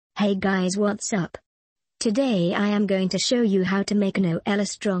Hey guys, what's up? Today I am going to show you how to make Noelle a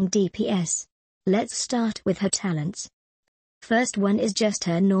strong DPS. Let's start with her talents. First one is just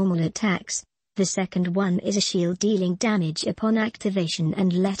her normal attacks. The second one is a shield dealing damage upon activation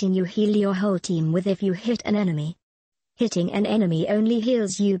and letting you heal your whole team with if you hit an enemy. Hitting an enemy only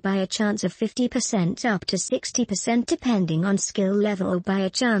heals you by a chance of 50% up to 60% depending on skill level, or by a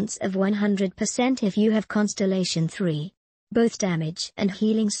chance of 100% if you have Constellation 3. Both damage and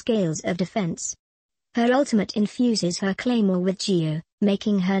healing scales of defense. Her ultimate infuses her claymore with Geo,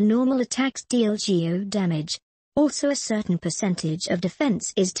 making her normal attacks deal Geo damage. Also a certain percentage of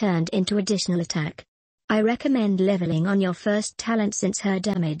defense is turned into additional attack. I recommend leveling on your first talent since her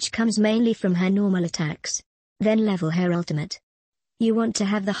damage comes mainly from her normal attacks. Then level her ultimate. You want to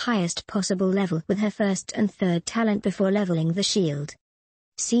have the highest possible level with her first and third talent before leveling the shield.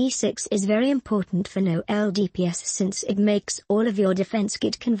 C6 is very important for Noelle DPS since it makes all of your defense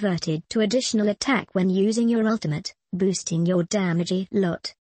get converted to additional attack when using your ultimate, boosting your damage a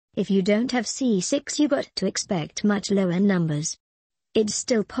lot. If you don't have C6 you got to expect much lower numbers. It's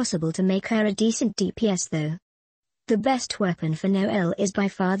still possible to make her a decent DPS though. The best weapon for Noelle is by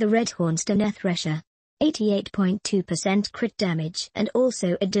far the Redhorn Stunner Thresher. 88.2% crit damage and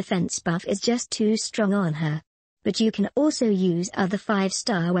also a defense buff is just too strong on her. But you can also use other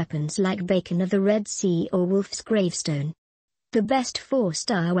 5-star weapons like Bacon of the Red Sea or Wolf's Gravestone. The best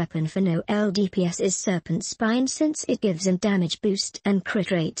 4-star weapon for Noelle DPS is Serpent Spine since it gives an damage boost and crit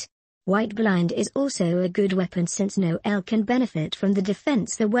rate. White Blind is also a good weapon since Noelle can benefit from the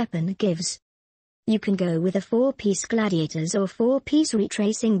defense the weapon gives. You can go with a 4-piece Gladiators or 4-piece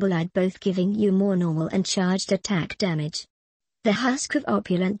Retracing Bullide, both giving you more normal and charged attack damage. The Husk of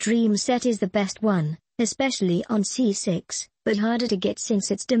Opulent Dream set is the best one, especially on C6, but harder to get since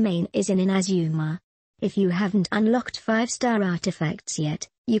its domain is in Inazuma. If you haven't unlocked 5-star artifacts yet,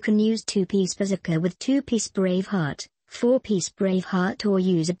 you can use 2-piece Berserker with 2-piece Braveheart, 4-piece Braveheart, or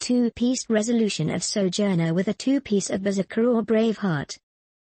use a 2-piece Resolution of Sojourner with a 2-piece of Berserker or Braveheart.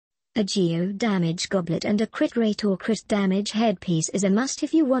 A Geo damage goblet and a crit rate or crit damage headpiece is a must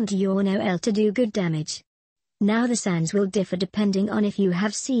if you want your Noelle to do good damage. Now the sands will differ depending on if you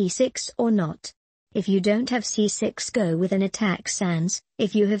have C6 or not. If you don't have C6 go with an attack sans,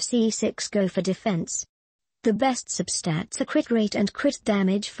 if you have C6 go for defense. The best substats are crit rate and crit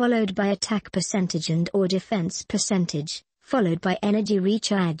damage followed by attack percentage and or defense percentage, followed by energy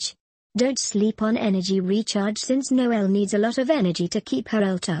recharge. Don't sleep on energy recharge since Noelle needs a lot of energy to keep her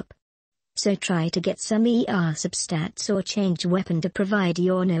ult up. So try to get some ER substats or change weapon to provide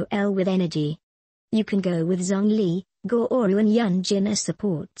your Noelle with energy. You can go with Zhongli, Gororu and Yunjin as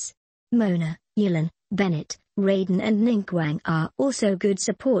supports. Mona, Yulan, Bennett, Raiden and Ningguang are also good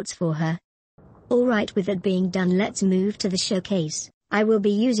supports for her. Alright, with that being done, let's move to the showcase. I will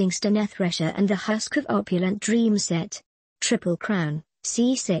be using Stunner Thresher and the Husk of Opulent Dream set. Triple Crown,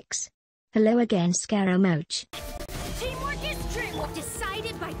 C6. Hello again, Scaramouche. Teamwork is dreamwork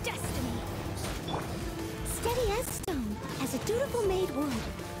decided by destiny. Steady as stone, as a dutiful maid would.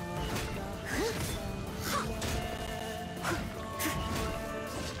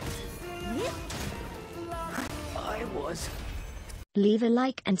 Leave a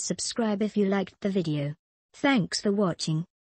like and subscribe if you liked the video. Thanks for watching.